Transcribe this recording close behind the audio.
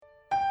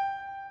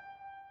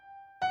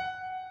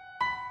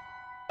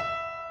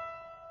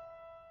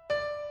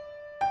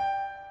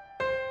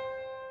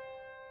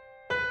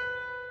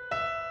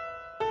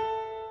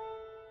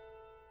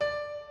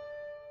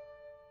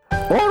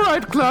All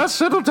right, class,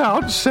 settle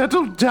down,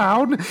 settle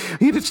down.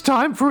 It's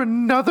time for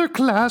another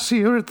class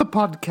here at the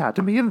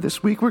Podcademy, and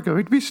this week we're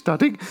going to be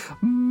studying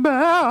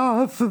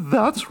math.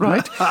 That's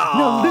right.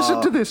 Now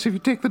listen to this. If you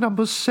take the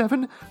numbers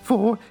 7,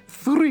 4,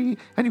 3,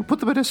 and you put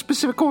them in a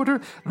specific order,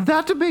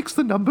 that makes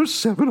the number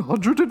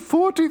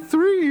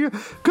 743.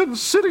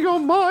 Consider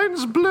your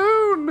minds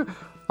blown.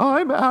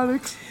 I'm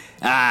Alex.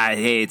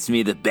 Hey, it's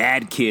me, the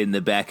bad kid in the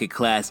back of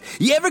class.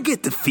 You ever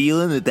get the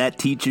feeling that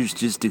teacher's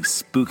just a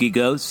spooky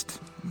ghost?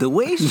 The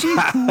way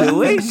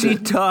she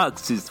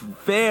talks is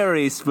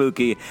very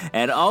spooky,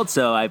 and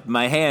also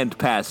my hand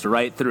passed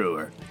right through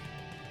her.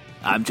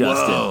 I'm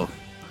Justin. Whoa.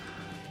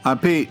 I'm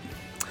Pete.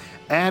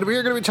 And we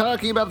are going to be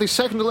talking about the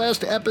second to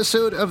last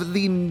episode of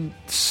the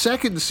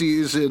second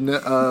season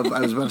of,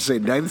 I was about to say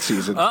ninth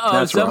season.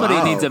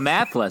 Somebody needs a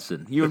math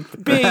lesson. You were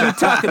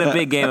talking a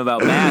big game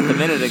about math a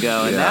minute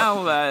ago, and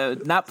now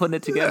not putting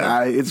it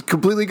together. It's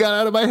completely got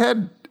out of my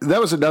head. That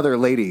was another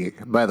lady,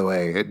 by the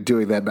way,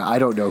 doing that. I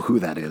don't know who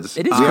that is.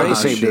 It is they have the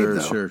same name,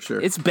 though.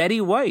 Sure. It's Betty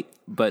White,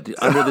 but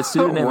under the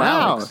pseudonym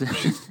Alex.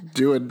 She's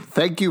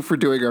thank you for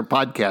doing our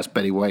podcast,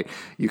 Betty White.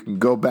 You can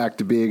go back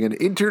to being an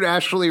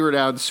internationally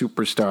renowned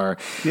superstar.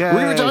 Yay.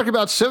 We're going to talk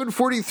about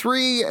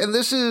 743, and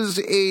this is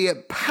a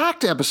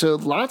packed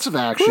episode, lots of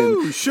action.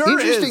 Woo, sure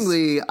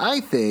Interestingly, is. I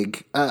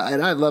think,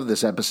 and I love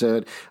this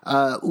episode,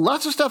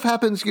 lots of stuff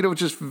happens,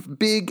 just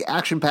big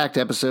action-packed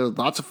episode,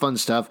 lots of fun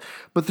stuff,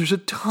 but there's a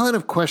ton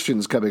of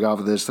questions coming off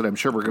of this that I'm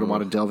sure we're going to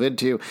want to delve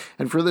into.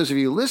 And for those of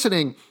you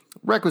listening,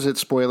 requisite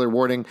spoiler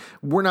warning,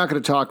 we're not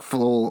going to talk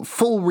full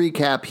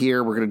recap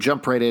here. We're going to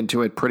jump right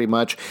into it pretty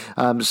much.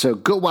 So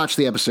go watch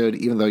the episode,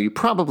 even though you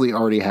probably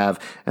already have,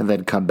 and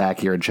then come back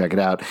here and check it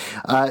out.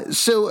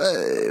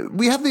 So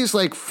we have these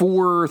like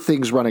 4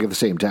 things running at the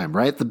same time,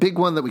 right? The big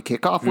one that we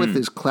kick off with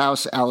is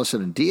Klaus,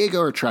 Allison, and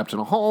Diego are trapped in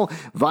a hall.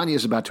 Vanya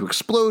is about to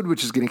explode,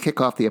 which is going to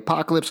kick off the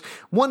apocalypse.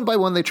 One by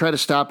one, they try to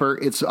stop her.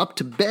 It's up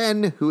to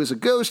Ben, who is a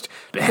ghost,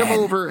 to come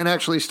over and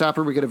actually stop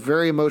her. We get a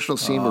very emotional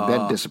scene where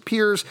Ben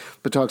disappears,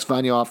 but talks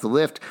Vanya off the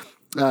ledge,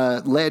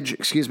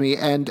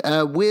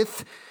 and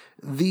with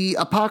the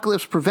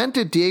apocalypse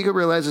prevented, Diego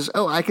realizes,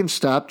 I can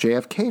stop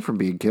JFK from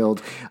being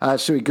killed.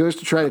 So he goes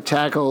to try to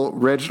tackle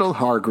Reginald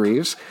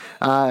Hargreaves.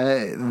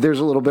 There's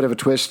a little bit of a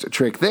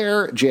trick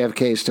there.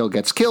 JFK still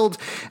gets killed,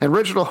 and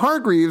Reginald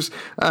Hargreaves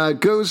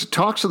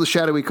talks to the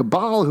shadowy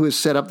cabal who has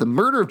set up the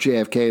murder of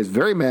JFK, is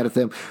very mad at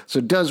them,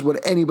 so does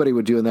what anybody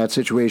would do in that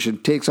situation,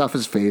 takes off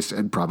his face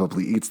and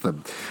probably eats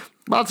them.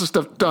 Lots of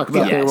stuff to talk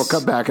about there. We'll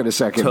come back in a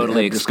second.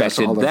 Totally and discuss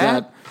expected all of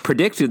that.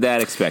 Predicted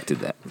that,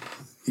 expected that.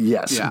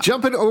 Yes. Yeah.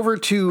 Jumping over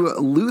to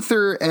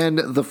Luther and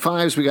the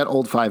Fives, we got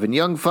Old Five and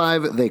Young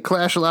Five. They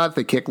clash a lot.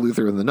 They kick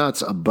Luther in the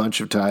nuts a bunch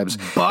of times.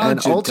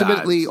 And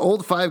ultimately,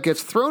 Old Five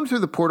gets thrown through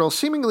the portal,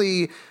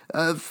 seemingly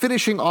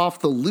finishing off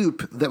the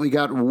loop that we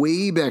got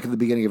way back at the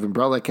beginning of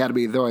Umbrella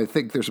Academy, though I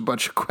think there's a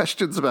bunch of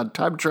questions about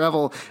time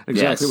travel and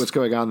exactly what's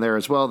going on there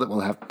as well that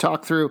we'll have to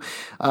talk through.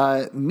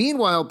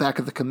 Meanwhile, back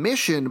at the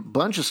commission,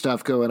 bunch of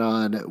stuff going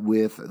on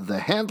with the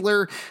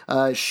Handler.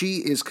 She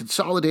is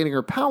consolidating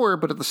her power,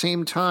 but at the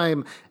same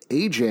time,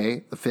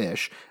 AJ, the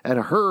fish, and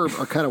Herb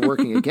are kind of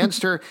working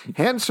against her.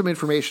 Hands some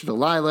information to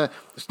Lila.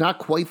 It's not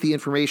quite the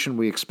information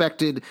we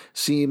expected.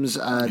 Seems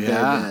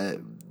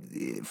that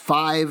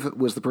 5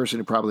 was the person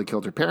who probably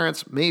killed her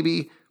parents.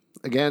 Maybe.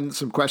 Again,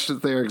 some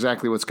questions there,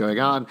 exactly what's going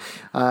on.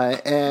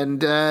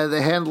 And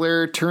the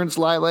Handler turns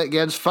Lila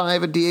against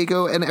 5 and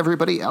Diego and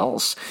everybody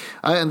else.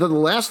 And then the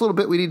last little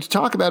bit we need to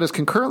talk about is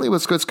concurrently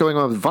what's going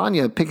on with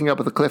Vanya, picking up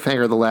with the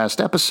cliffhanger of the last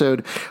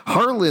episode.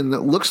 Harlan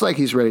looks like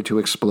he's ready to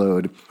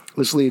explode.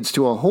 This leads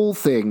to a whole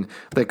thing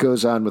that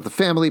goes on with the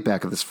family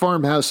back at this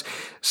farmhouse.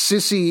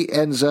 Sissy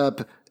ends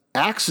up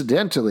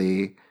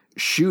accidentally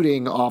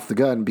shooting off the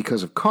gun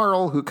because of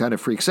Carl, who kind of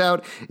freaks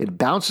out. It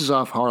bounces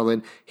off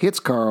Harlan, hits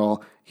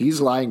Carl.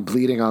 He's lying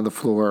bleeding on the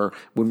floor.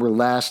 When we're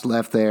last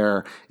left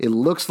there, it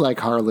looks like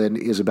Harlan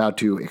is about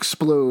to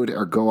explode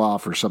or go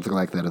off or something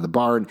like that in the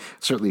barn,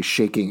 certainly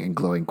shaking and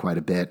glowing quite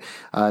a bit.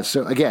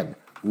 So again,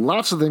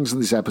 lots of things in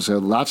this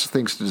episode, lots of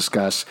things to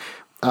discuss.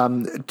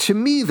 To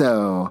me,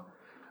 though,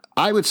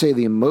 I would say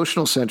the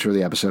emotional center of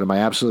the episode and my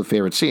absolute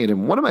favorite scene,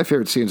 and one of my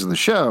favorite scenes in the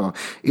show,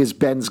 is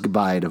Ben's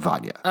goodbye to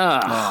Vanya.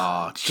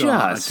 I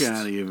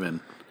can't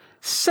even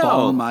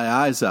bawl my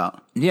eyes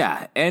out.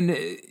 Yeah, and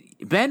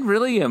Ben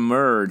really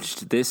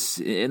emerged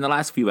in the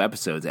last few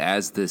episodes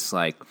as this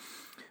like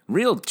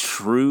real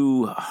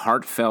true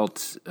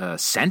heartfelt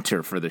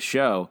center for the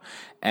show,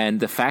 and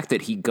the fact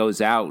that he goes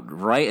out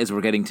right as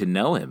we're getting to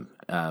know him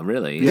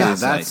really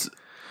that's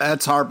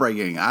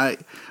heartbreaking.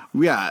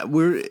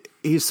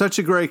 He's such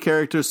a great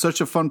character,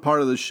 such a fun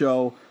part of the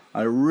show.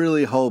 I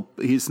really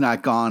hope he's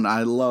not gone.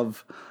 I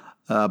love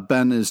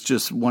Ben is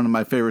just one of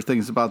my favorite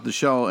things about the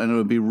show, and it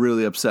would be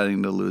really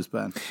upsetting to lose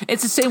Ben.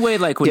 It's the same way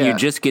like when you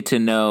just get to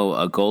know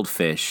a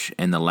goldfish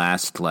in the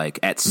last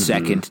at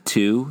second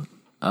 2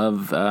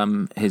 of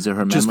his or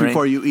her memory. Just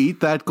before you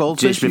eat that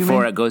goldfish? Just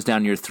before it goes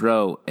down your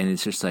throat, and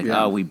it's just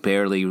we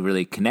barely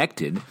really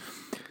connected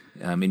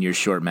in your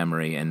short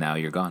memory, and now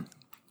you're gone.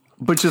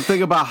 But you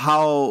think about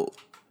how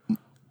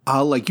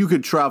like you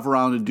could travel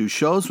around and do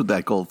shows with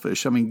that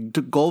goldfish. I mean,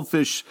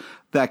 goldfish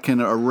that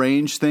can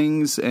arrange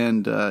things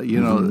and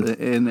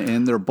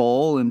in their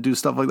bowl and do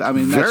stuff like that. I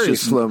mean, very that's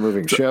just slow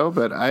moving show,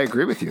 but I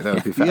agree with you. That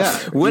would be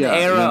fast. What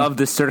era of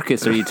the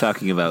circus are you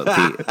talking about,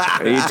 Pete?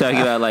 Are you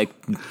talking about like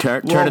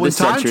turn of the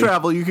century? Time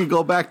travel, you could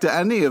go back to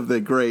any of the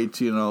great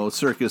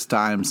circus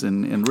times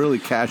and really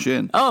cash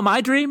in. Oh,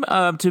 my dream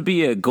to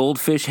be a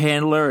goldfish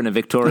handler in a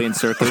Victorian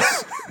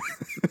circus.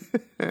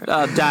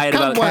 Diet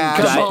Come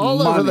about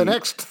all over the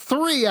next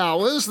 3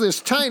 hours. This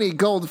tiny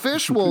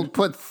goldfish will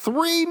put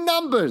 3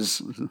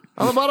 numbers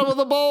on the bottom of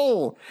the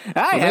bowl.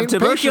 I have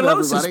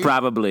tuberculosis,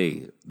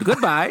 probably.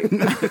 Goodbye.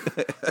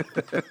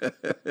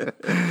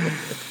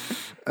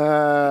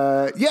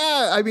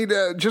 I mean,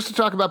 just to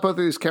talk about both of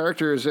these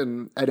characters,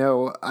 and I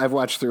know I've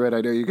watched through it.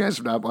 I know you guys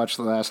have not watched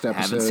the last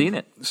episode. Haven't seen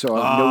it. So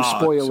no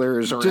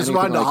spoilers or just anything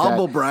wanted to like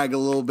humble that. brag a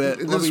little bit.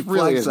 This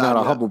really is not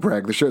a humble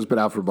brag. The show's been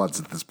out for months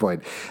at this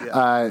point.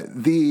 Yeah.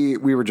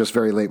 We were just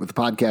very late with the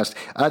podcast.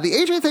 The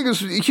AJ thing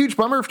is a huge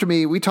bummer to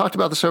me. We talked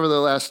about this over the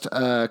last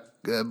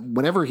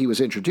whenever he was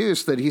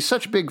introduced, that he's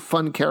such a big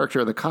fun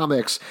character in the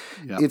comics.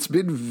 Yep. It's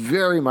been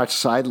very much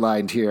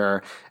sidelined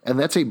here, and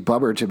that's a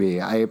bummer to me.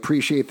 I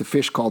appreciate the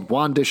fish called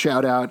Wanda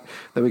shout out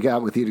that we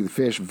got with eating the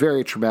fish.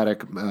 Very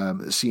traumatic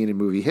scene in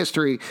movie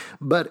history,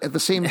 but at the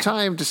same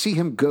time, to see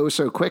him go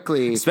so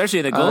quickly, especially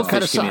in the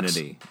goldfish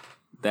community,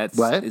 that's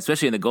what?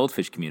 Especially in the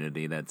goldfish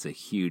community, that's a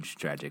huge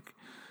tragic.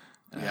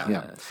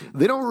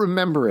 They don't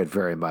remember it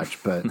very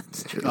much, but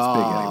it's big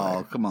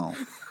anyway. Come on.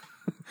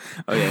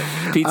 Oh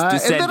yeah, Pete's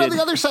descended. And then on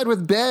the other side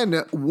with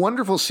Ben,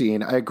 wonderful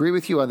scene. I agree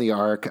with you on the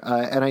arc,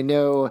 and I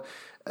know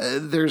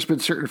there's been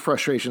certain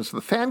frustrations to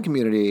the fan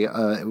community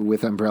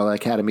with Umbrella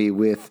Academy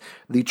with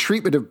the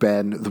treatment of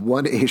Ben, the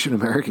one Asian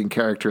American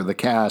character in the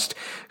cast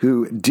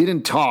who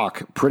didn't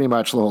talk pretty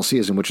much the whole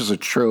season, which is a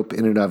trope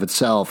in and of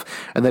itself,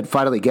 and then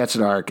finally gets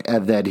an arc,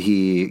 and then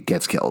he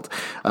gets killed,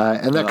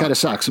 and that kind of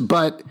sucks.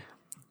 But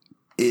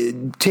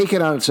take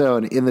it on its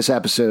own in this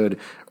episode.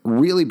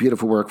 Really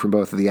beautiful work from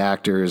both of the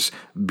actors.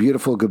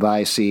 Beautiful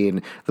goodbye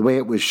scene. The way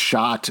it was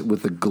shot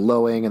with the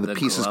glowing and the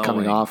pieces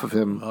coming off of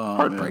him.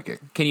 Heartbreaking.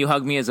 Man. Can you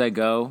hug me as I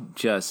go?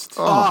 Just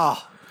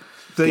that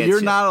you're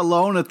not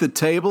alone at the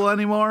table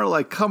anymore.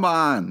 Like, come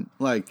on.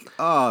 Like,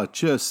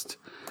 just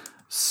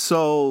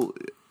so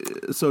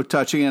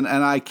touching. And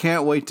I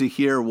can't wait to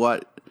hear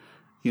what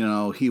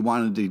he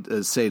wanted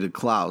to say to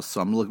Klaus, so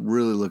I'm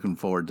really looking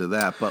forward to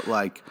that. But,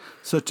 like,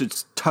 such a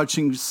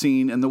touching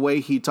scene, and the way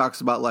he talks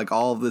about, like,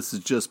 all of this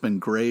has just been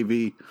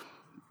gravy.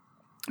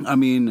 I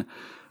mean,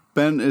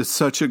 Ben is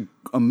such an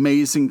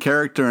amazing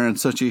character, and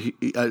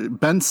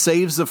Ben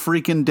saves the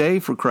freaking day,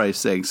 for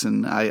Christ's sakes,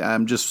 and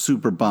I'm just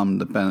super bummed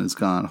that Ben is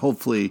gone.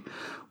 Hopefully,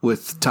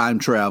 with time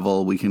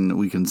travel, we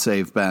can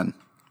save Ben.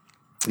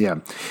 Yeah.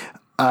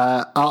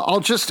 I'll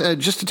just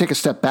to take a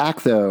step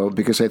back, though,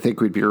 because I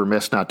think we'd be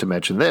remiss not to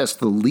mention this.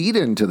 The lead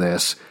into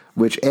this,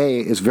 which,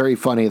 is very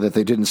funny that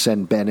they didn't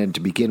send Ben in to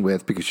begin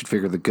with, because you'd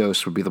figure the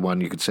ghost would be the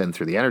one you could send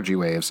through the energy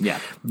waves. Yeah.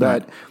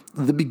 But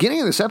the beginning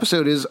of this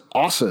episode is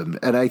awesome.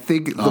 And I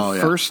think the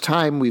first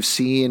time we've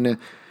seen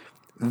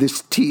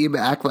this team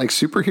act like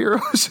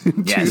superheroes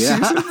in 2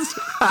 seasons.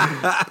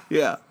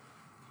 Yeah.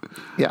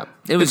 Yeah,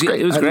 it was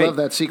great. It was great. I love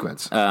that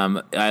sequence.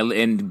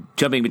 And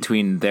jumping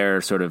between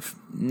their sort of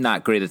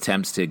not great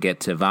attempts to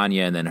get to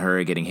Vanya and then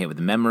her getting hit with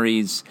the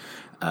memories.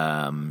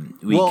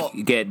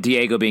 We get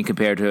Diego being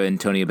compared to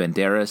Antonio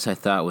Banderas. I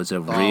thought was a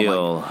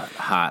real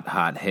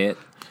hot hit.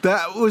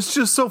 That was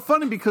just so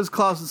funny because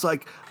Klaus is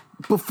like,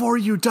 before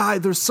you die,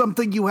 there's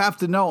something you have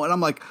to know. And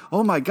I'm like,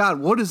 oh my God,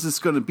 what is this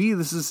going to be?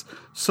 This is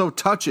so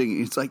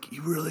touching. It's like,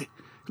 you really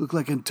look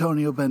like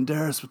Antonio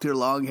Banderas with your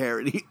long hair.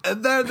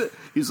 And then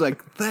he's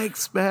like,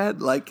 thanks, man.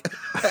 Like,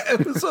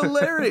 it was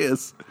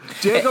hilarious.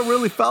 Diego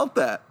really felt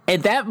that.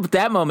 And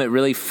that moment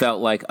really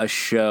felt like a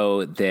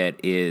show that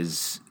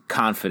is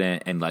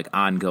confident and like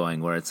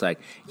ongoing, where it's like,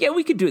 yeah,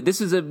 we could do it. This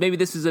is a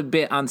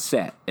bit on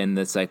set, and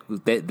it's like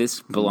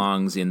this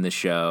belongs in the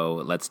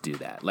show. Let's do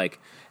that. Like,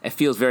 it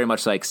feels very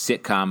much like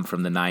sitcom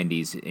from the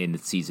 90s in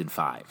season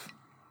 5.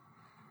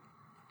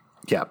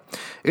 Yeah,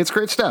 it's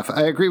great stuff.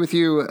 I agree with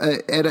you.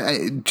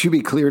 And to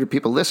be clear to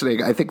people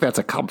listening, I think that's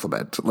a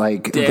compliment.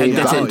 Like, they've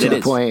gotten to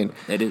the point,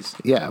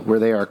 where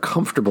they are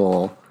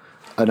comfortable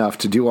enough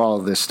to do all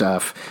of this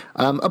stuff.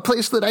 A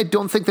place that I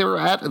don't think they were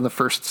at in the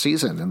first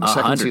season. In the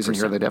second 100%. Season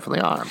here, they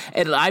definitely are.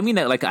 And I mean,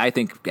 like, I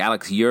think,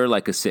 Alex, you're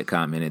like a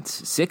sitcom in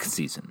its 6th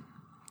season.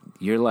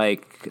 You're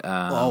like...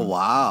 oh,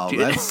 wow.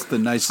 That's the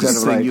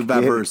nicest thing you've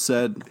ever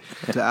said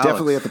to Alex.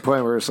 Definitely at the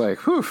point where it's like,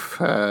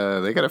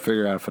 they got to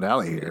figure out a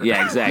finale here.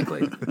 Yeah,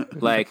 exactly.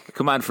 Like,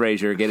 come on,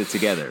 Frasier, get it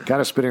together.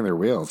 Kind of spinning their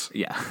wheels.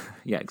 Yeah,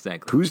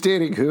 exactly. Who's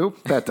dating who?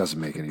 That doesn't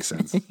make any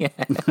sense.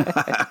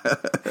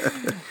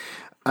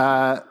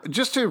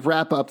 Just to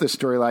wrap up this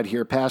storyline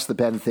here, past the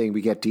Ben thing,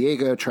 we get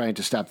Diego trying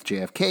to stop the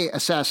JFK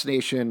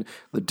assassination,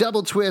 the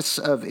double twists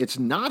of it's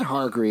not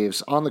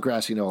Hargreaves on the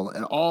grassy knoll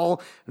at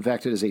all. In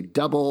fact, it is a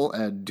double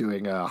and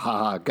doing a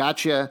haha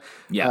gotcha.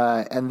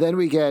 Yeah. And then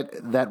we get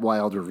that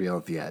wild reveal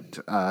at the end.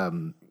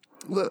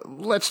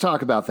 let's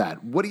talk about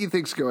that. What do you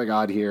think's going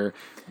on here?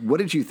 What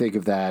did you think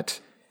of that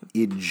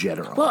in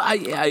general? Well,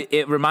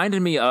 it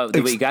reminded me of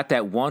we got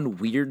that one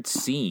weird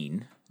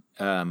scene.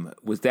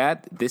 Was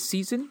that this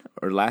season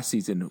or last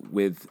season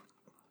with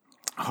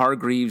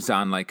Hargreaves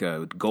on like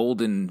a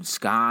golden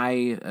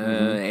sky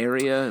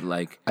area?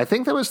 Like, I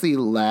think that was the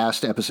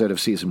last episode of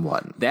season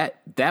 1.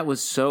 That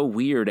was so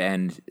weird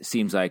and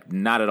seems like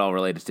not at all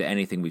related to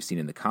anything we've seen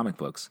in the comic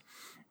books.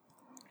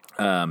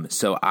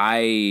 So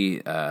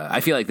I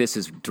feel like this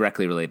is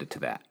directly related to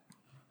that.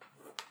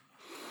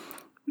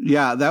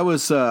 Yeah, that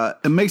was.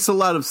 It makes a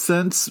lot of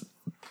sense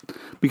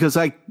because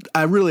I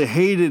really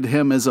hated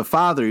him as a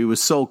father. He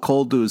was so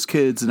cold to his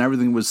kids, and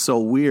everything was so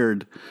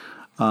weird.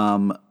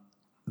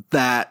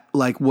 That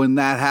like when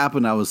that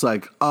happened, I was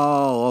like,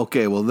 oh,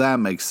 okay, well that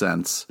makes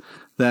sense.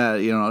 That,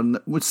 you know,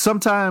 which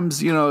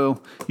sometimes, you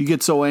know, you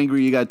get so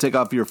angry you got to take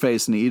off your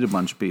face and eat a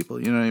bunch of people.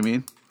 You know what I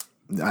mean?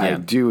 I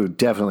do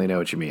definitely know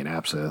what you mean.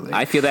 Absolutely.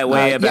 I feel that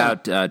way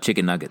about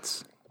chicken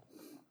nuggets.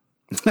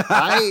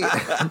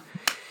 I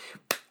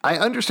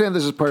understand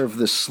this is part of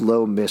the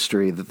slow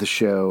mystery that the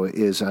show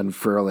is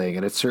unfurling,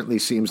 and it certainly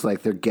seems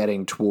like they're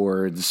getting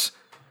towards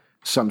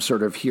some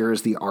sort of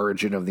here's the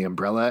origin of the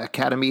Umbrella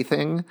Academy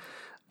thing.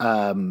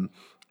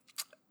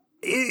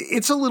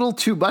 It's a little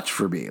too much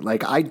for me.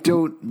 Like, I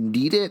don't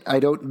need it. I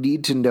don't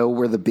need to know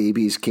where the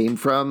babies came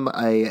from.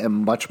 I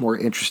am much more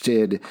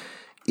interested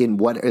in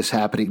what is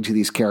happening to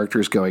these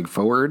characters going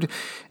forward.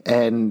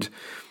 And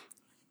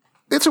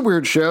it's a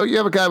weird show. You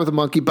have a guy with a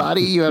monkey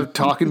body. You have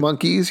talking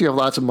monkeys. You have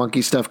lots of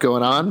monkey stuff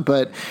going on.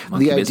 But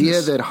the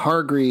idea that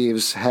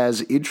Hargreaves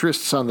has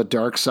interests on the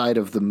dark side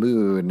of the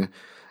moon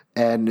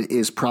and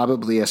is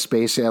probably a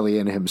space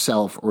alien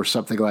himself or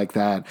something like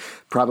that,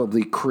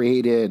 probably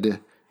created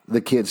the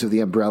kids of the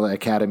Umbrella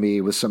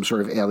Academy with some sort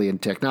of alien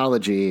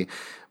technology.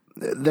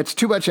 That's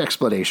too much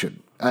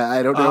explanation.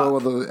 I don't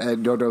know. I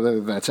don't know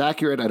whether that's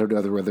accurate. I don't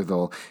know whether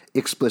they'll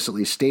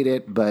explicitly state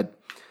it, but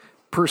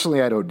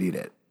personally, I don't need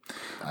it.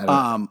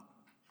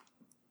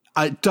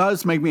 It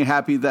does make me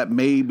happy that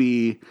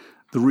maybe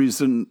the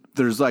reason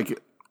there's like,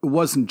 it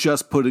wasn't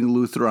just putting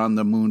Luther on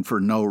the moon for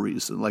no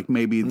reason. Like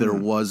maybe there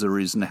was a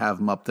reason to have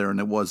him up there and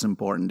it was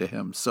important to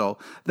him. So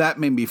that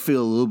made me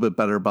feel a little bit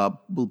better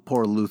about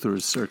poor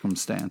Luther's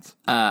circumstance.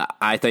 I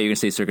thought you were going to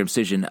say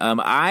circumcision.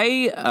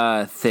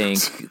 I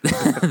think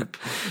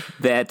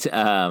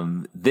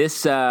that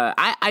this,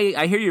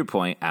 I hear your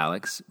point,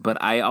 Alex,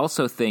 but I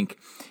also think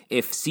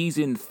if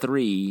season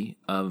 3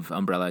 of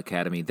Umbrella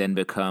Academy then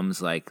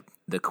becomes like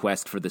the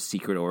quest for the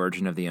secret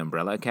origin of the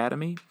Umbrella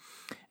Academy,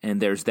 and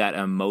there's that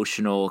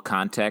emotional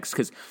context,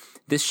 because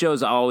this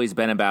show's always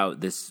been about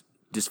this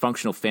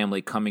dysfunctional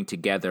family coming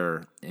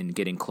together and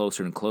getting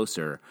closer and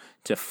closer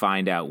to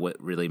find out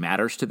what really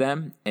matters to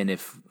them. And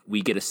if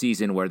we get a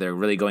season where they're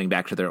really going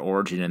back to their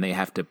origin and they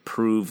have to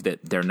prove that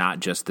they're not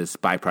just this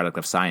byproduct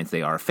of science,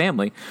 they are a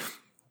family,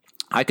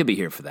 I could be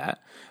here for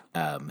that.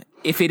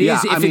 If it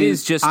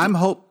is just...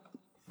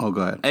 Oh,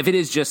 go ahead. If it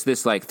is just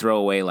this like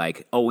throwaway,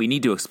 like, oh, we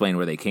need to explain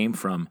where they came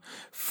from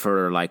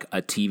for like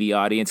a TV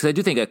audience, because I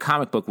do think a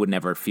comic book would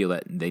never feel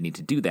that they need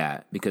to do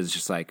that, because it's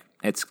just like,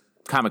 it's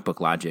comic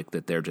book logic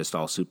that they're just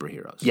all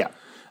superheroes. Yeah.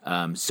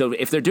 So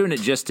if they're doing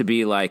it just to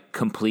be like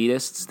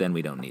completists, then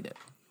we don't need it.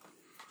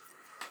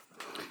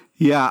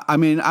 Yeah, I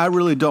mean, I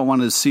really don't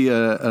want to see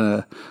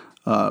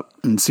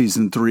in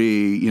season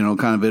 3, you know,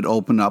 kind of it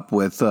open up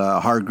with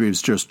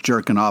Hargreaves just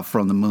jerking off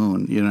from the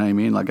moon. You know what I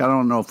mean? Like, I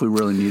don't know if we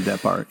really need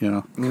that part, you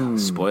know?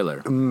 Spoiler.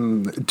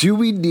 Do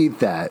we need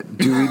that?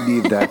 Do we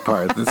need that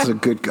part? This is a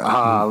good...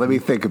 let me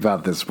think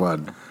about this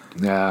one.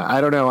 I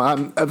don't know.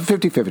 I'm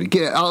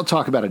 50-50. I'll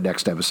talk about it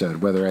next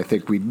episode, whether I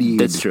think we need...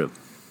 That's true.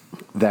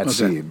 That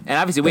scene. And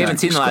obviously, we haven't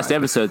seen the last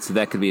episode, so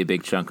that could be a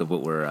big chunk of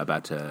what we're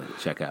about to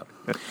check out.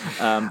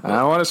 I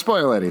don't want to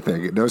spoil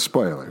anything. No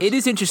spoilers. It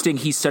is interesting.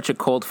 He's such a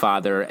cold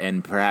father,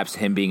 and perhaps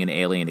him being an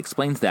alien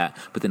explains that.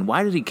 But then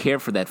why did he care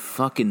for that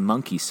fucking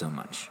monkey so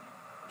much?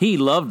 He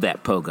loved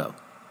that pogo.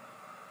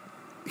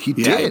 He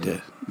did. He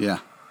did. Yeah.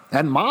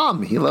 And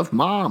Mom. He loved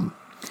Mom.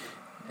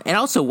 And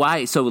also,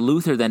 why? So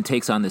Luther then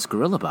takes on this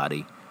gorilla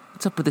body.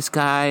 What's up with this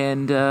guy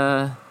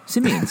and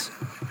simians?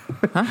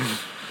 Huh?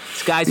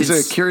 He's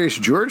a Curious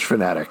George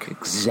fanatic.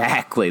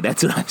 Exactly.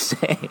 That's what I'm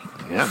saying.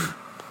 Yeah.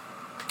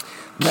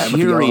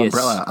 Curious.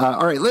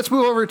 All right, let's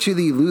move over to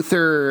the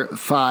Luther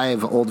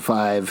 5, Old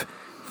 5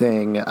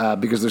 thing,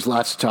 because there's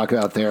lots to talk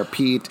about there.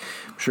 Pete,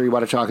 I'm sure you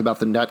want to talk about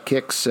the nut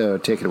kicks, so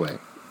take it away.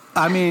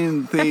 I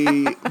mean,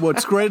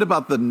 what's great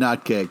about the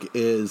nut kick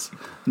is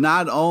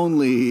not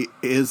only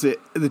is it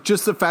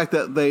just the fact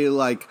that they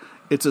like...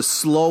 It's a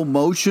slow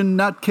motion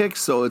nut kick,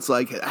 so it's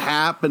like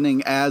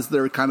happening as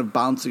they're kind of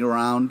bouncing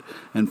around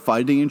and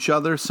fighting each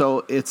other.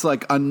 So it's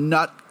like a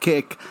nut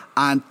kick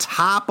on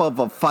top of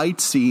a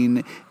fight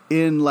scene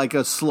in like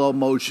a slow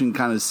motion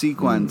kind of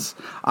sequence.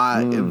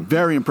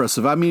 Very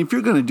impressive. I mean, if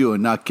you're going to do a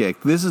nut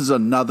kick, this is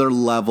another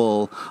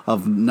level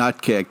of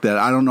nut kick that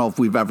I don't know if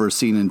we've ever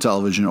seen in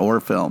television or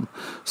film.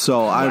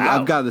 So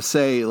I've got to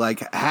say,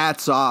 like,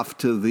 hats off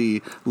to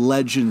the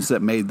legends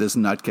that made this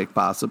nut kick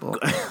possible.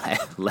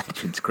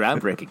 Legends,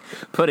 groundbreaking.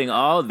 Putting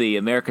all the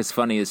America's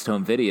Funniest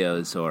Home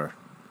Videos, or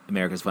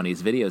America's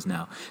Funniest Videos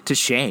now, to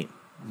shame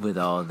with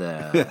all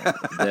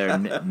their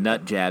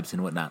nut jabs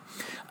and whatnot.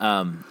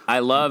 I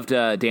loved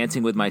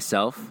Dancing with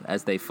Myself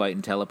as they fight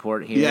and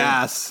teleport here.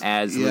 Yes.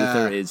 As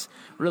Luther is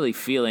really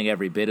feeling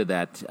every bit of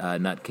that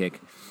nut kick.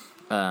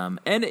 And,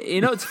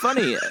 it's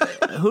funny.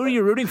 Who are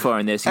you rooting for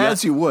in this?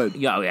 As you would.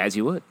 Yeah, as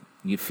you would.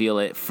 You feel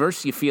it.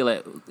 First you feel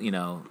it,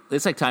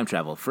 it's like time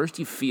travel. First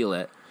you feel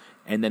it,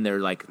 and then there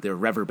are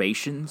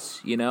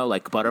reverberations,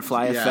 like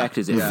butterfly effect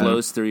as it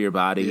flows through your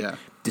body,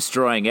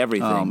 destroying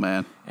everything. Oh,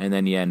 man. And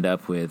then you end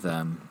up with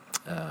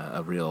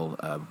a real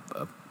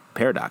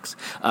paradox.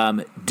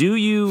 Who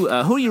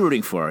are you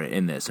rooting for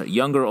in this? A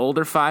younger,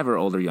 older Five or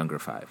older, younger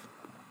Five?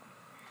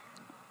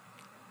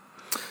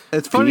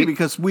 It's funny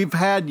because we've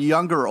had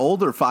younger,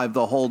 older Five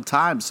the whole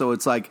time, so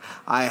it's like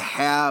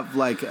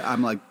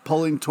I'm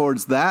pulling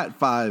towards that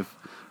Five,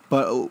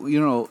 but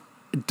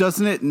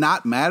doesn't it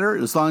not matter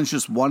as long as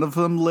just one of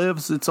them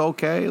lives? It's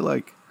okay.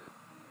 Like,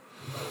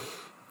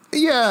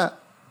 yeah.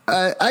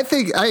 I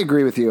think I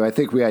agree with you. I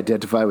think we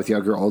identify with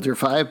younger, older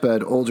Five,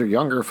 but older,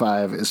 younger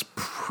Five is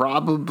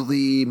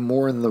probably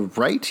more in the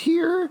right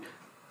here.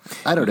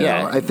 I don't know.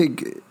 Yeah. I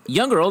think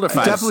younger, older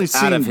Five is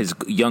out of his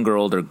younger,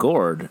 older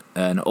gourd.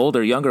 An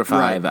older, younger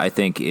Five, right, I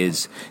think,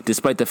 is,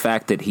 despite the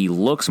fact that he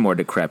looks more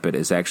decrepit,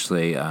 is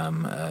actually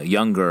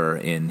younger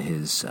in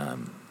his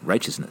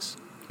righteousness.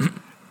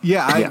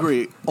 Yeah, I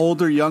agree.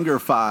 Older, younger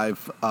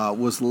Five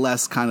was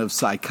less kind of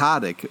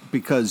psychotic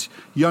because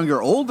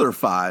younger, older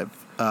Five,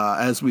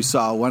 as we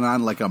saw, went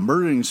on like a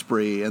murdering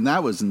spree, and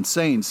that was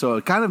insane. So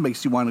it kind of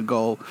makes you want to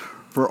go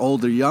for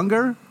older,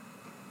 younger,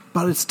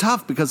 but it's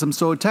tough because I'm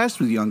so attached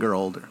with younger,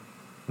 older.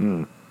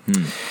 And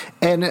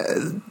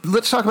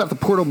let's talk about the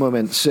portal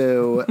moment.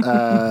 So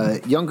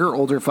younger,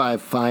 older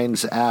Five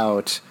finds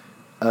out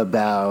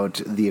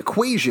about the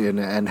equation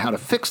and how to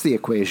fix the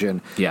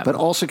equation, but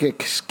also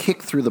gets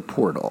kicked through the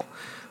portal.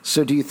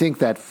 So do you think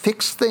that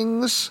fixed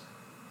things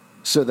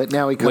so that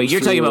now he comes Wait, you're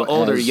talking about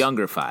older, as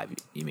younger Five,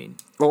 you mean?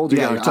 Older,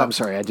 younger. I'm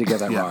sorry, I did get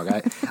that wrong.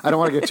 I don't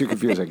want to get too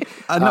confusing.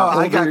 No,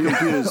 I got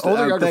confused.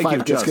 Older, younger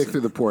Five gets kicked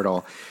through the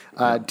portal.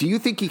 Do you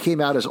think he came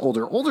out as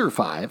older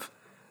Five?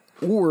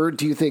 Or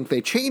do you think they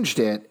changed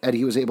it and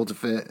he was able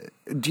to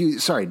do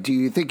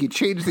you think he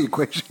changed the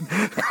equation?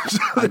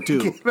 I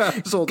do.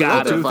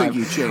 I do think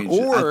he changed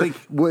it.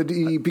 Would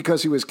he,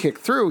 because he was kicked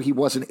through, he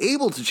wasn't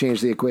able to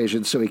change the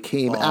equation, so he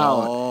came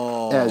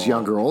out as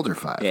younger, older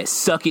Five? Yeah,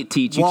 suck it,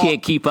 Teach. You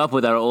can't keep up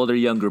with our older,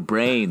 younger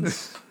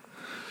brains.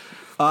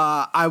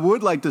 I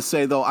would like to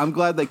say, though, I'm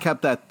glad they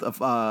kept that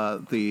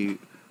the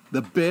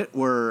bit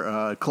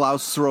where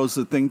Klaus throws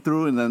the thing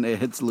through and then it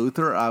hits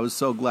Luther. I was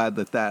so glad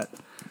that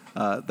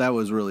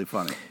was really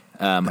funny.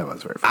 That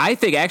was very funny. I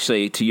think,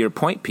 actually, to your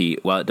point, Pete,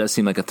 while it does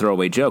seem like a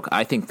throwaway joke,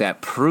 I think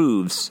that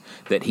proves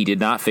that he did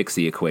not fix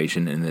the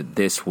equation and that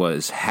this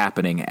was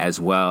happening as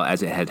well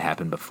as it had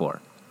happened before.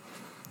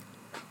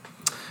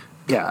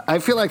 Yeah, I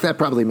feel like that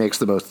probably makes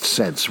the most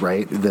sense,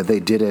 right? That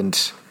they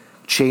didn't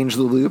change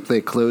the loop,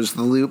 they closed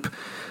the loop.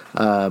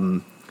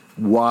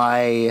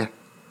 Why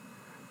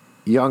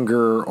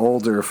younger,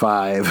 older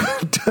Five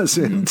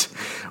doesn't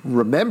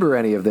remember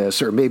any of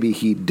this, or maybe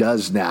he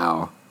does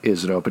now,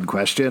 is an open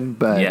question.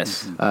 But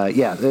yes.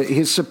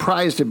 His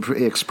surprised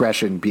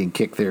expression being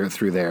kicked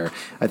through there,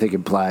 I think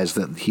implies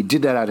that he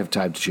did not have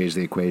time to change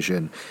the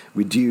equation.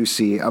 We do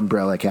see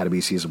Umbrella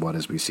Academy Season 1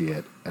 as we see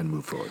it and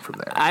move forward from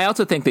there. I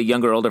also think that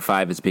younger, older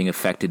Five is being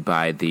affected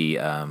by the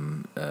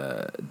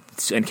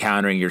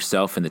encountering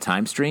yourself in the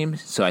time stream.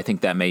 So I think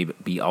that may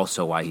be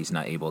also why he's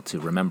not able to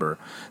remember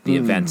the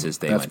events as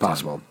they went. That's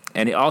possible.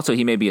 And also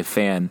he may be a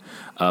fan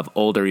of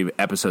older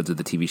episodes of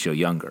the TV show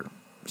Younger.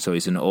 So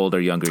he's an older,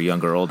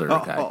 older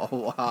guy.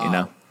 Oh, wow. You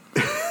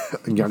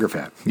know? Younger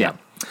fan. Yeah.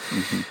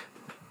 Mm-hmm.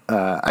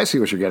 I see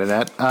what you're getting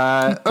at.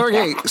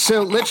 Okay,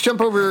 so let's jump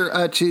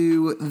over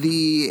to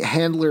the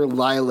handler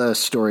Lila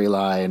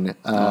storyline.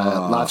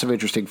 Lots of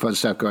interesting, fun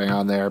stuff going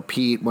on there.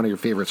 Pete, one of your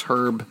favorites,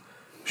 Herb,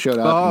 showed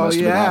up. Oh, must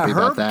have been happy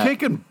about Herb that.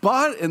 kicking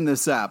butt in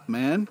this app,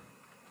 man.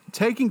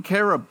 Taking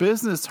care of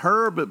business.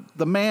 Herb,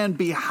 the man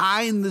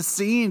behind the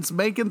scenes,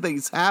 making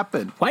things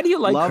happen. Why do you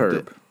like Loved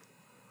Herb? It.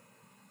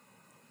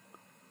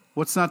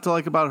 What's not to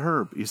like about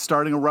Herb? He's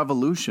starting a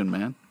revolution,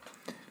 man.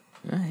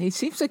 He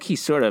seems like he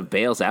sort of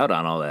bails out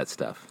on all that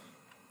stuff.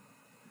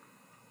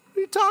 What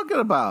are you talking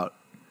about?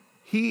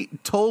 He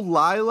told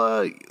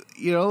Lila,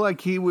 like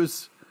he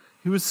was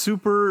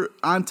super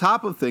on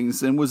top of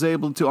things and was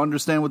able to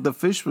understand what the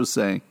fish was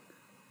saying.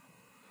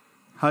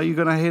 How are you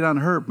going to hate on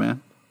Herb,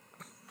 man?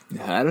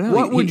 I don't know.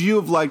 What would you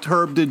have liked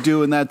Herb to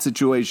do in that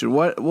situation?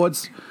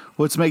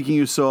 What's making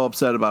you so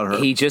upset about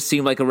Herb? He just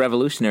seemed like a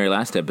revolutionary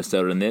last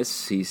episode. In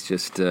this, he's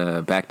just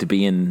back to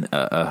being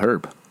a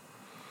Herb.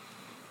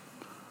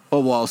 Oh,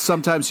 well,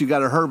 sometimes you got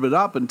to herb it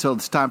up until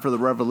it's time for the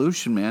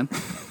revolution, man.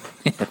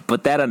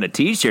 Put that on a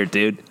T-shirt,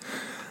 dude.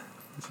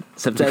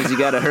 Sometimes you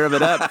got to herb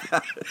it up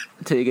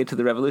until you get to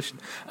the revolution.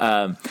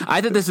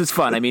 I think this is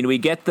fun. I mean, we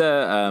get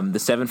the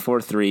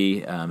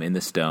 743 in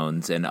the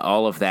stones and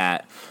all of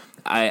that.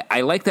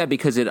 I like that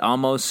because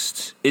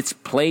it's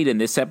played in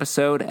this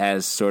episode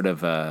as sort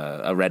of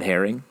a red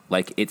herring.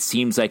 Like, it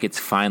seems like it's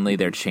finally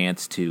their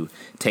chance to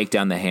take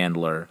down the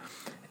Handler,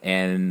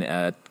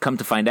 and come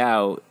to find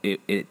out,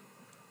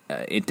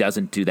 it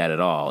doesn't do that at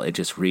all. It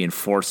just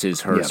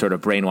reinforces her sort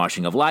of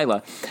brainwashing of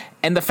Lila.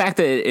 And the fact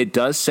that it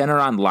does center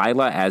on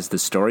Lila as the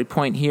story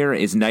point here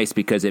is nice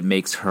because it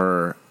makes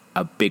her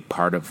a big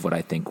part of what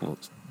I think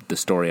the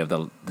story of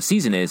the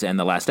season is and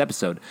the last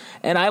episode.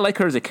 And I like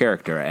her as a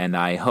character, and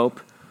I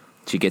hope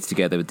she gets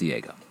together with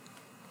Diego.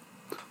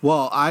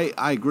 Well, I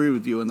agree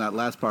with you in that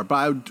last part.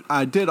 But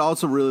I did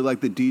also really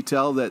like the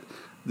detail that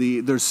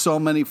there's so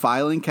many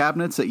filing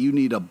cabinets that you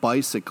need a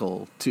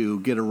bicycle to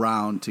get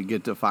around to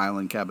get to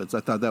filing cabinets. I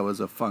thought that was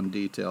a fun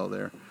detail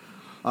there.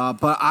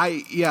 But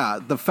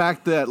the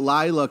fact that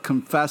Lila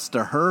confessed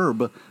to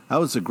Herb, that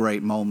was a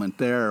great moment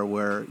there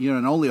where,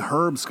 and only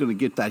Herb's going to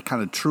get that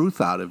kind of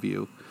truth out of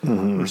you.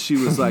 Mm-hmm. Where she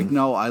was like,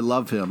 no, I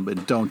love him,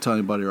 but don't tell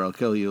anybody or I'll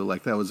kill you.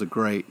 Like, that was a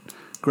great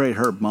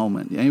Herb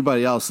moment.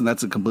 Anybody else, and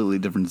that's a completely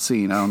different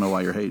scene. I don't know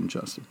why you're hating,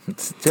 Justin.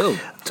 Still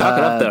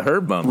talking up the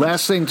Herb moment.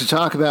 Last thing to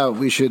talk about,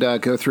 we should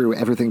go through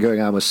everything going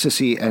on with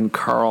Sissy and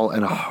Carl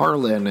and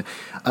Harlan.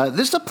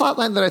 This is a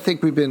plotline that I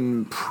think we've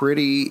been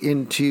pretty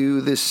into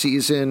this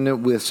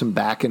season with some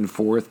back and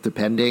forth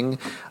depending.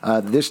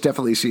 This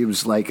definitely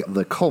seems like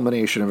the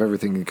culmination of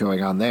everything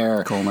going on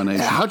there.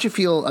 Culmination. How'd you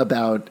feel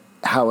about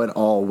how it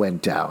all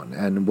went down,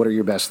 and what are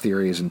your best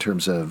theories in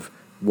terms of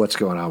what's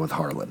going on with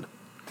Harlan?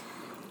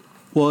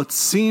 Well, it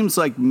seems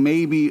like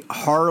maybe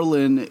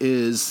Harlan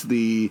is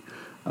the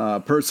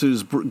person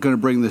who's going to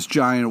bring this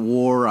giant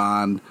war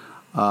on.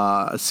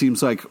 It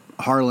seems like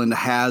Harlan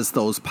has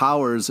those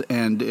powers,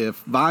 and if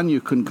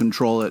Vanya couldn't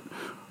control it,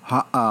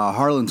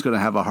 Harlan's going to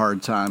have a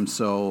hard time.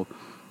 So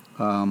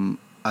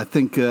I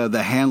think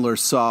the Handler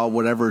saw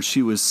whatever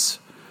she was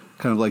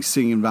kind of like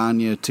seeing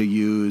Vanya to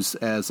use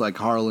as like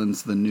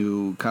Harlan's the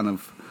new kind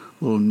of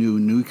little new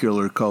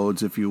nuclear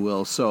codes, if you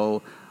will.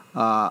 So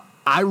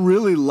I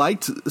really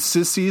liked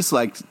Sissy's,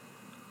 like,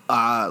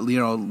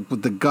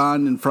 with the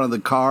gun in front of the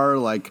car,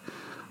 like,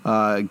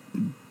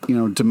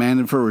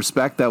 demanding for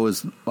respect. That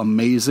was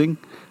amazing.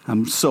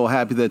 I'm so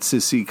happy that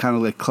Sissy kind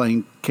of like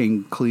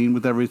came clean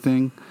with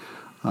everything.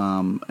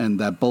 And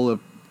that bullet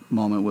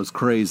moment was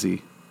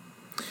crazy.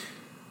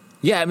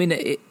 Yeah, I mean,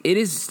 it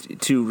is,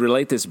 to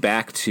relate this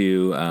back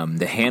to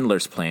the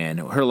Handler's plan,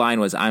 her line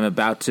was, I'm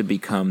about to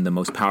become the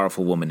most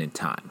powerful woman in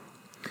time.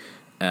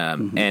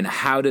 And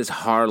how does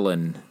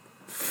Harlan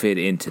fit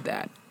into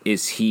that?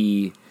 Is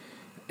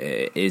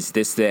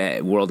this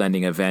the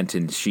world-ending event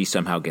and she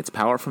somehow gets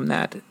power from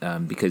that?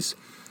 Because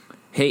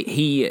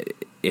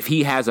if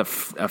he has a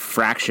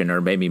fraction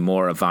or maybe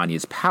more of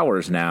Vanya's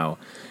powers now,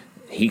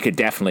 he could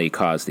definitely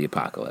cause the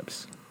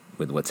apocalypse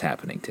with what's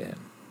happening to him.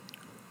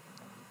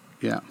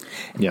 Yeah.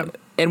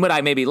 And what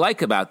I maybe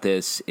like about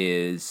this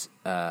is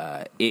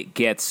it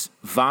gets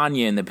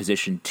Vanya in the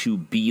position to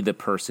be the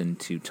person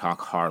to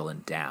talk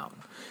Harlan down.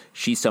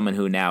 She's someone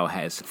who now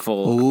has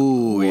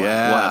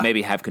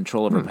maybe have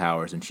control of her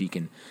powers, and she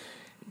can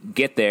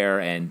get there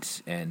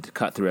and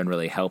cut through and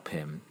really help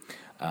him.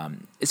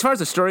 As far as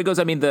the story goes,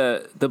 I mean,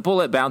 the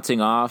bullet bouncing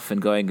off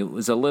and going, I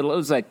was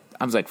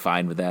like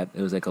fine with that.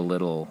 It was like a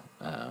little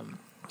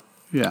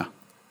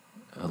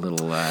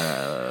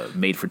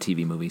made for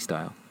TV movie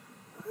style.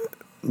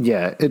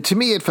 Yeah, to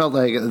me, it felt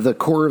like the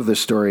core of the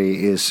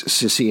story is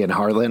Sissy and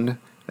Harlan,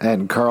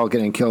 and Carl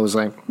getting killed was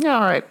like, yeah,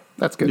 all right,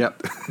 that's good.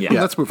 Yep. Yeah,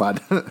 let's move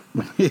on.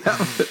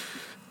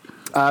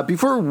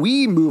 Before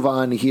we move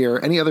on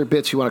here, any other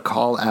bits you want to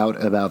call out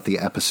about the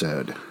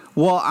episode?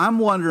 Well, I'm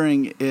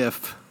wondering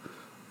if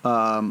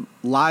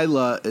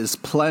Lila is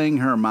playing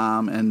her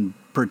mom and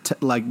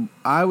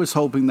I was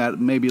hoping that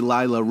maybe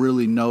Lila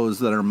really knows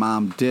that her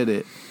mom did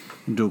it,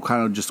 to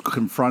kind of just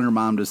confront her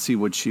mom to see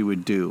what she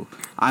would do.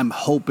 I'm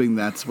hoping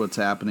that's what's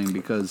happening,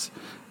 because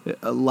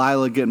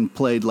Lila getting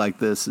played like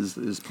this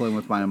is playing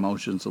with my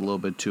emotions a little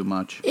bit too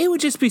much. It would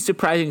just be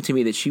surprising to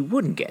me that she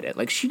wouldn't get it.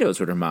 Like, she knows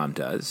what her mom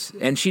does,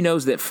 and she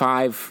knows that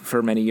Five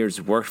for many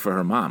years worked for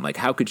her mom. Like,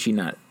 how could she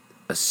not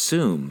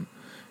assume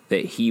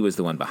that he was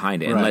the one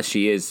behind it, unless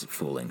she is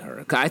fooling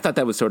her? I thought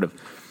that was sort of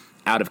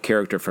out of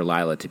character for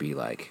Lila to be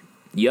like,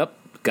 yep,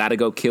 got to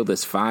go kill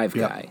this Five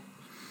guy.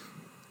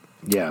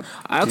 Yeah.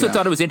 I also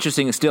thought it was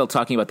interesting still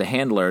talking about the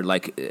Handler.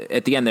 Like,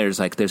 at the end, there's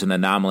an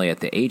anomaly at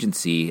the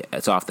agency.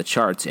 It's off the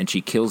charts, and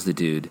she kills the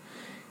dude.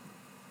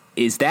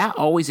 Was that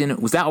always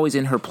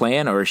in her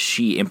plan, or is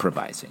she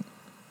improvising?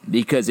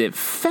 Because it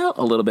felt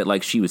a little bit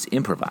like she was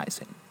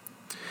improvising.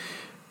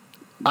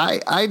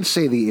 I'd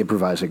say the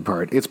improvising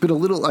part. It's been a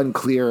little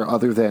unclear,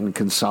 other than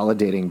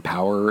consolidating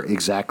power,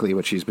 exactly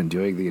what she's been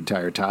doing the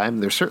entire time.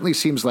 There certainly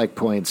seems like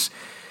points.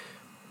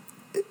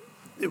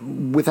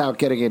 without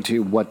getting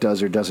into what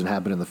does or doesn't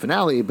happen in the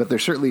finale, but there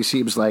certainly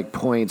seems like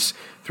points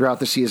throughout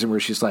the season where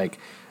she's like,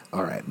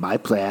 all right, my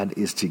plan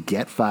is to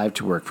get 5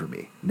 to work for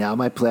me. Now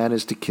my plan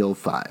is to kill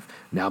 5.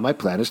 Now my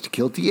plan is to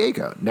kill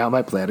Diego. Now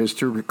my plan is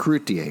to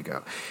recruit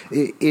Diego.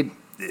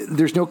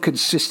 There's no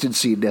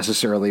consistency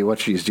necessarily in what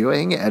she's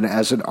doing, and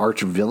as an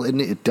arch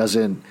villain, it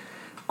doesn't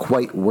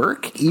quite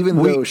work,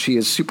 even though she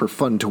is super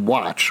fun to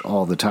watch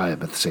all the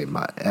time at the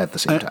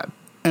same time.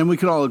 And we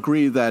can all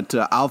agree that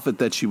outfit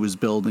that she was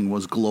building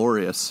was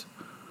glorious.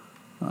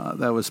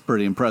 That was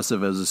pretty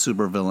impressive as a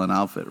supervillain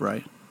outfit,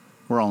 right?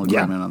 We're all in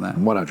agreement on that.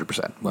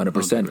 100%.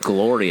 100%.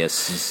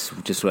 Glorious is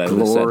just what I would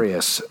have said.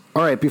 Glorious.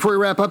 All right, before we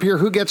wrap up here,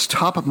 who gets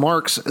top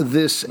marks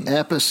this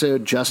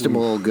episode? Justin,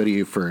 we'll go to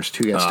you first.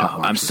 Who gets top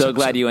marks? I'm so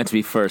glad you went to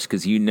me first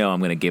because you know I'm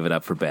going to give it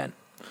up for Ben.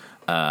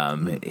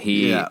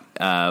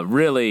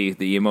 Really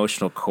the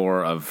emotional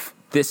core of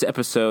this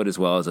episode as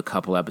well as a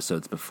couple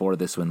episodes before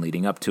this one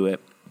leading up to it.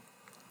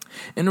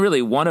 And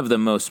really one of the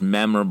most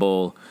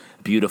memorable,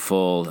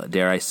 beautiful,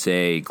 dare I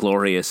say,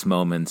 glorious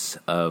moments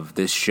of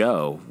this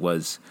show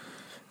was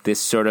this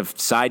sort of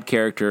side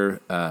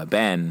character,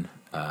 Ben,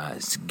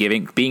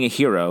 being a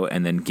hero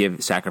and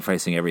then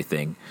sacrificing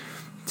everything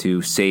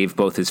to save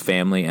both his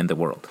family and the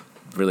world.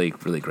 Really,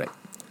 really great.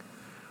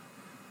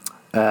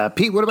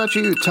 Pete, what about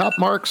you? Top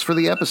marks for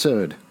the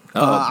episode?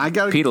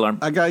 Pete alarm.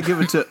 I got to give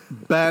it to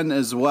Ben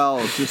as well,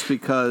 just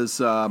because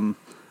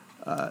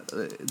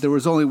there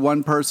was only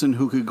one person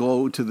who could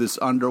go to this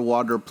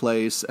underwater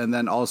place and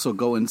then also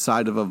go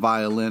inside of a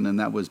violin, and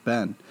that was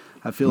Ben.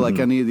 I feel like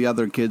any of the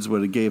other kids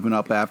would have given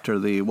up after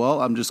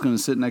I'm just going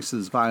to sit next to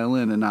this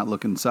violin and not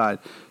look inside.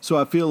 So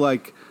I feel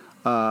like,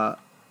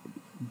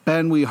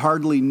 Ben, we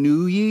hardly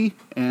knew ye,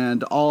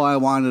 and all I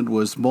wanted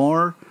was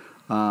more.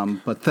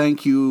 But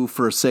thank you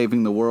for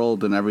saving the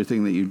world and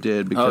everything that you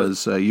did,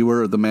 because you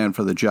were the man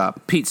for the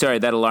job. Pete, sorry,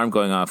 that alarm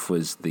going off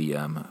was the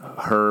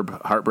Herb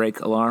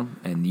heartbreak alarm,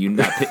 and you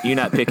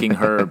not picking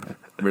Herb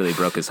really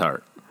broke his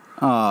heart.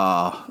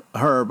 Oh,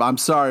 Herb, I'm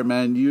sorry,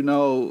 man. You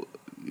know,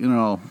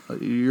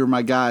 you're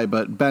my guy,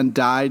 but Ben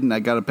died, and I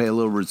got to pay a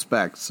little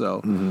respect.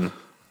 So,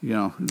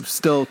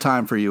 still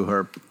time for you,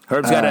 Herb.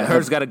 Herb's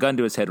got a gun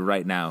to his head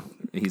right now.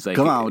 He's like,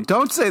 come on,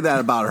 don't say that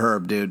about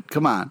Herb, dude.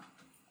 Come on.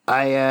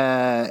 I,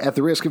 at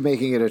the risk of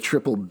making it a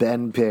triple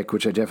Ben pick,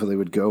 which I definitely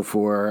would go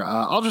for,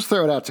 I'll just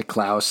throw it out to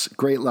Klaus.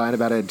 Great line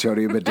about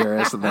Antonio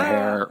Banderas and the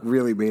hair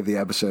really made the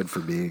episode for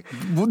me.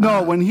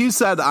 No, when he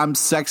said, I'm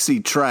sexy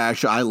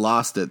trash, I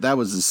lost it. That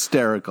was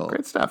hysterical.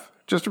 Great stuff.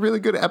 Just a really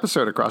good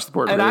episode across the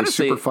board. And really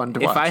honestly, super fun to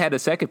watch. If I had a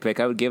second pick,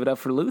 I would give it up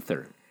for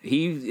Luther.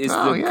 He is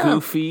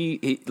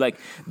goofy, like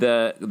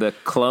the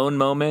clone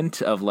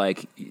moment of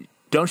like,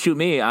 don't shoot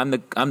me, I'm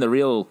the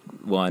real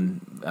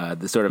one.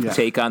 The sort of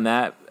take on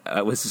that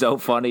was so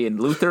funny. And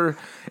Luther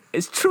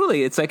is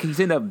truly, it's like he's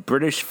in a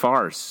British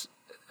farce.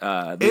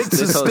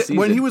 This whole season.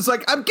 When he was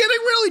like, I'm getting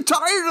really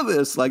tired of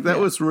this. Like that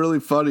was really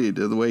funny,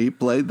 the way he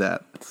played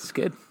that. It's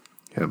good.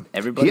 Yeah.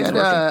 Everybody's working.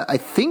 I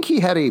think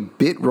he had a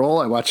bit role.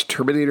 I watched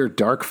Terminator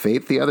Dark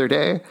Fate the other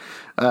day,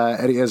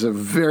 and he has a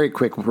very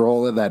quick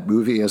role in that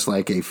movie as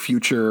like a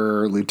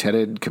future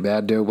lieutenant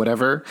commando,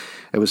 whatever.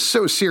 It was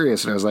so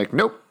serious, and I was like,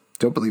 nope,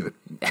 don't believe it.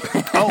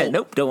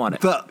 Nope, don't want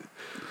it.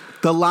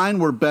 The line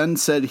where Ben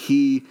said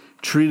he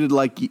treated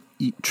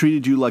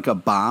you like a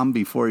bomb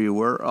before you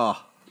were.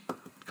 Oh,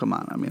 come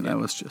on. I mean, that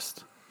was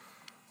just...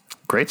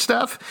 Great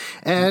stuff.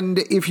 And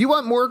if you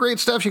want more great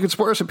stuff, you can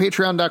support us at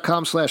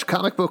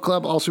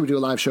patreon.com/comicbookclub. Also, we do a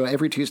live show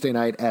every Tuesday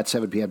night at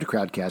 7 p.m. to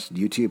Crowdcast and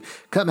YouTube.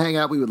 Come hang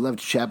out. We would love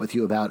to chat with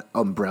you about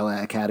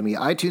Umbrella Academy,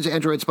 iTunes,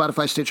 Android,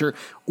 Spotify, Stitcher,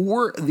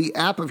 or the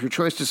app of your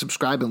choice to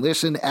subscribe and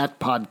listen at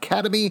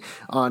Podcademy.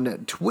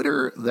 On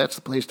Twitter, that's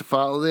the place to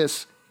follow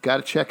this. Got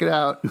to check it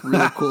out.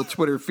 Really cool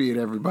Twitter feed,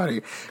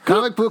 everybody.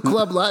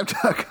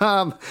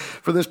 ComicBookClubLive.com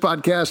for this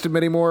podcast and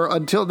many more.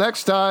 Until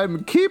next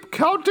time, keep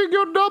counting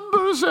your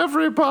numbers,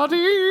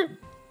 everybody.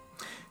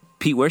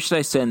 Pete, where should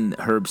I send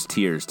Herb's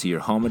tears? To your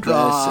home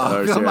address?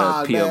 Or is there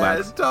a P.O.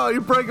 box? Oh,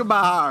 you're breaking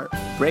my heart.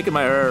 Breaking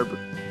my Herb.